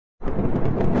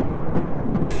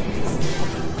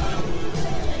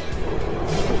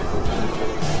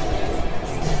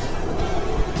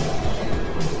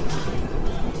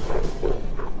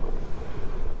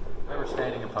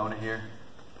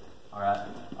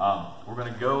We're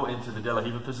going to go into the Dela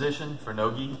Riva position for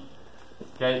no-gi.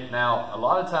 Okay, now a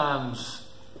lot of times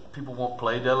people won't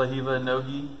play Dela Riva and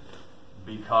no-gi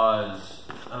because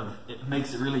it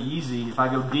makes it really easy if I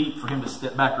go deep for him to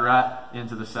step back right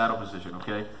into the saddle position,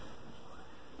 okay?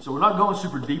 So we're not going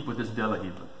super deep with this Dela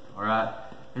Riva, all right?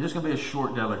 It's just going to be a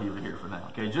short Dela Riva here for now,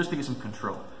 okay? Just to get some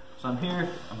control. So I'm here,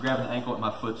 I'm grabbing the ankle and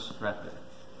my foot's right there,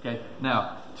 okay?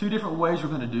 Now, two different ways we're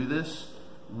going to do this.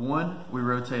 One, we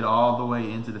rotate all the way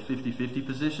into the 50-50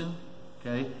 position,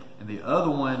 okay? And the other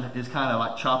one is kind of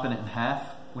like chopping it in half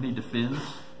when he defends.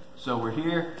 So we're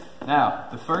here. Now,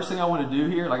 the first thing I want to do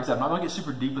here, like I said, I'm not going to get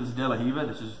super deep with this Dela Riva.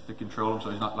 This is to control him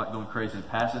so he's not like going crazy and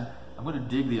passing. I'm going to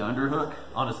dig the underhook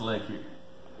on his leg here.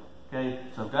 Okay,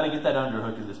 so I've got to get that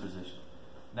underhook in this position.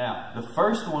 Now, the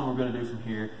first one we're going to do from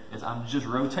here is I'm just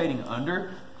rotating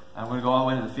under. I'm going to go all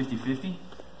the way to the 50-50.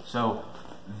 So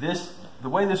the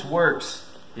way this works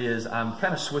is I'm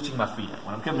kind of switching my feet.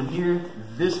 When I'm coming here,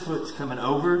 this foot's coming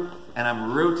over, and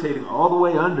I'm rotating all the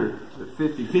way under the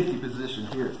 50-50 position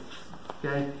here.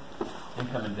 Okay,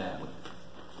 and coming down.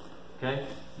 Okay,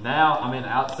 now I'm in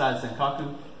outside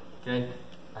senkaku. Okay,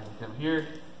 I can come here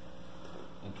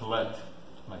and collect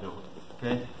my heel.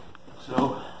 Okay,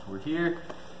 so we're here,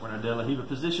 we're in our Dela Riva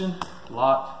position,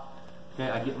 locked. Okay,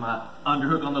 I get my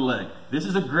underhook on the leg. This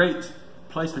is a great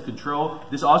place to control.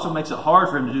 This also makes it hard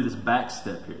for him to do this back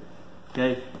step here.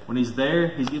 Okay, when he's there,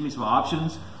 he's giving me some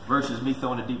options versus me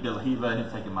throwing a deep Dela Riva and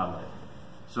him taking my leg.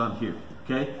 So I'm here.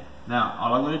 Okay, now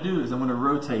all I'm going to do is I'm going to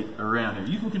rotate around here.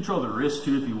 You can control the wrist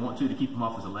too if you want to keep him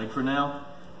off as a leg for now.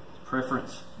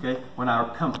 Preference. Okay, when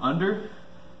I come under,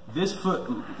 this foot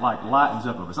like lightens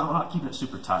up over. So I'm not keeping it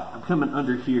super tight. I'm coming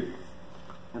under here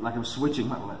and like I'm switching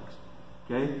my legs.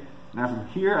 Okay, now from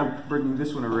here I'm bringing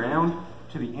this one around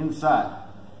to the inside.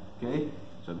 Okay,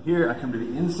 so here I come to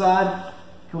the inside,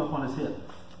 come up on his hip.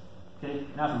 Okay,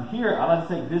 now from here I like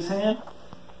to take this hand.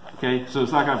 Okay, so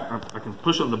it's like I can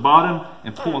push on the bottom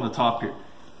and pull on the top here.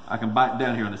 I can bite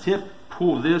down here on his hip,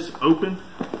 pull this open,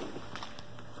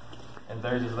 and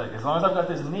there's his leg. As long as I've got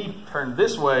this knee turned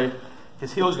this way,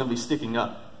 his heel is going to be sticking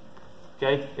up.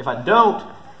 Okay, if I don't,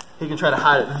 he can try to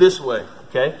hide it this way.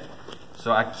 Okay,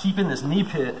 so I keep in this knee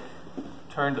pit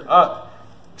turned up,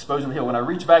 exposing the heel. When I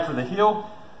reach back for the heel,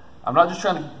 I'm not just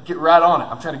trying to get right on it.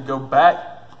 I'm trying to go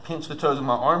back, pinch the toes of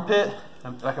my armpit,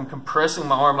 like I'm compressing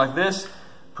my arm like this,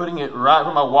 putting it right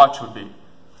where my watch would be.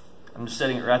 I'm just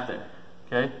setting it right there.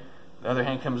 Okay, the other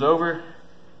hand comes over,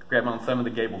 grab my thumb of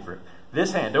the gable grip.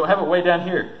 This hand, don't have it way down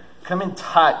here. Come in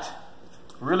tight,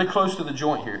 really close to the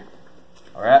joint here.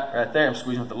 All right, right there. I'm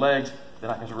squeezing with the legs. Then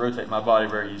I can rotate my body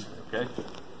very easily. Okay,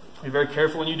 be very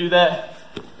careful when you do that.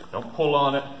 Don't pull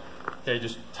on it. Okay,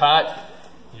 just tight.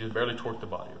 You just barely torque the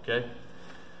body. Okay,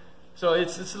 so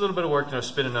it's a little bit of work,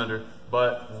 spinning under,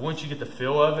 but once you get the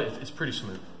feel of it, it's pretty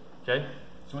smooth. Okay,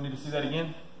 so we need to see that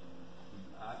again.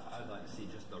 I'd like to see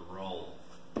just the roll.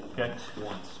 Okay,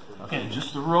 Once. okay,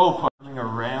 just the roll part. Coming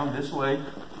around this way,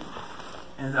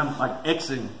 and I'm like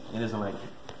Xing in his leg.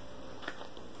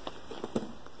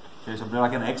 Okay, so I'm doing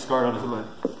like an X guard on his leg.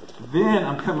 Then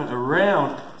I'm coming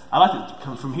around. I like to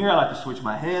come from here. I like to switch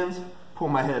my hands, pull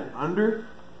my head under.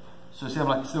 So see, I'm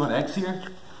like still an X here.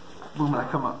 Boom, I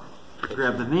come up,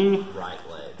 grab the knee, Right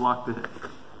leg. block the head,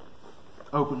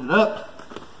 open it up,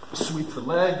 sweep the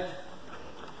leg,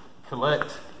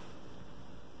 collect,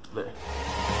 leg.